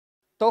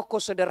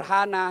toko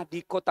sederhana di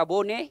Kota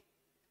Bone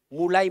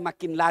mulai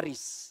makin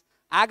laris.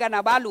 Aga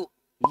nabalu,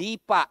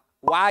 lipa,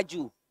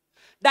 waju.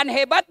 Dan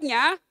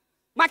hebatnya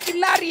makin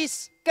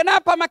laris.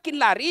 Kenapa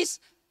makin laris?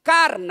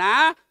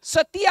 Karena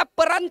setiap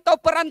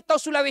perantau-perantau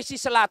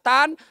Sulawesi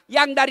Selatan,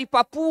 yang dari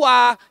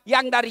Papua,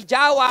 yang dari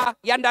Jawa,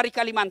 yang dari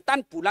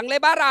Kalimantan pulang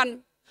lebaran.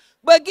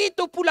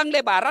 Begitu pulang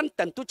lebaran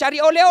tentu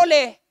cari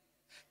oleh-oleh.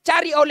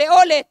 Cari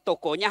oleh-oleh,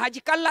 tokonya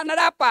Haji Kalla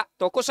dapat,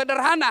 toko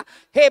sederhana.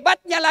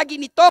 Hebatnya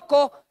lagi nih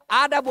toko,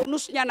 ada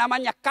bonusnya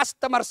namanya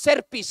customer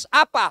service.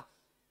 Apa?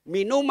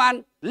 Minuman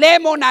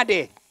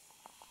lemonade.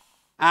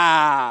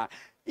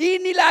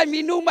 Inilah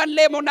minuman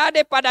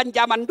lemonade pada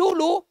zaman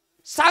dulu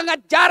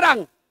sangat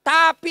jarang.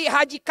 Tapi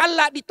Haji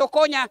Kalla di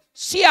tokonya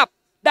siap.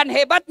 Dan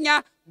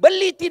hebatnya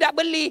beli tidak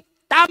beli,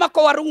 tama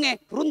ko warungnya,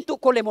 runtuk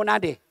ko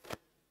lemonade.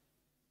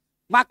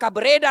 Maka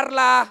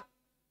beredarlah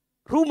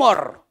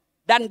rumor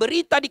dan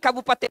berita di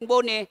Kabupaten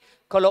Bone,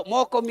 kalau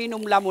mau ko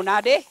minum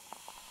lemonade,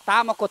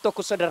 tama ko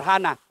toko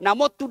sederhana.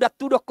 Namo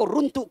tudak-tudak ko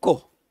runtuk ko.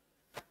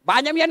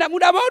 Banyak yang tidak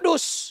mudah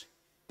modus.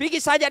 Pergi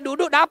saja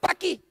duduk dapat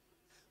ki.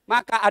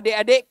 Maka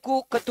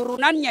adik-adikku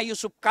keturunannya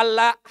Yusuf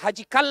Kalla,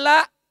 Haji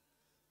Kalla,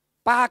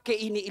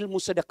 pakai ini ilmu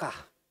sedekah.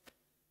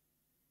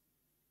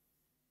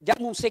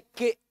 Jamu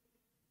seke.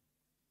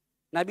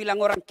 Nah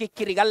bilang orang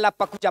kikiri galap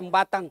paku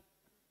jambatan.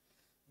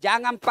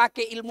 Jangan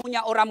pakai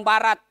ilmunya orang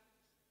barat.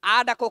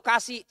 Ada kau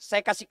kasih,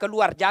 saya kasih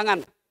keluar.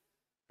 Jangan.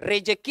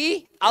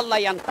 Rezeki Allah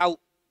yang tahu.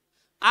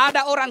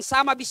 Ada orang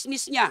sama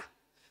bisnisnya,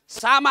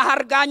 sama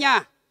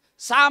harganya,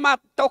 sama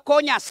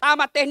tokonya,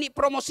 sama teknik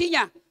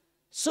promosinya.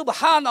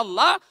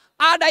 Subhanallah,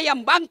 ada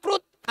yang bangkrut,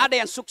 ada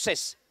yang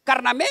sukses.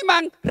 Karena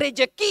memang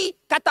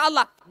rezeki, kata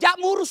Allah, jangan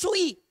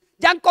urusui.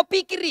 Jangan kau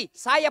pikiri,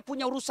 saya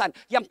punya urusan.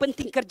 Yang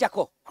penting kerja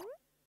kau.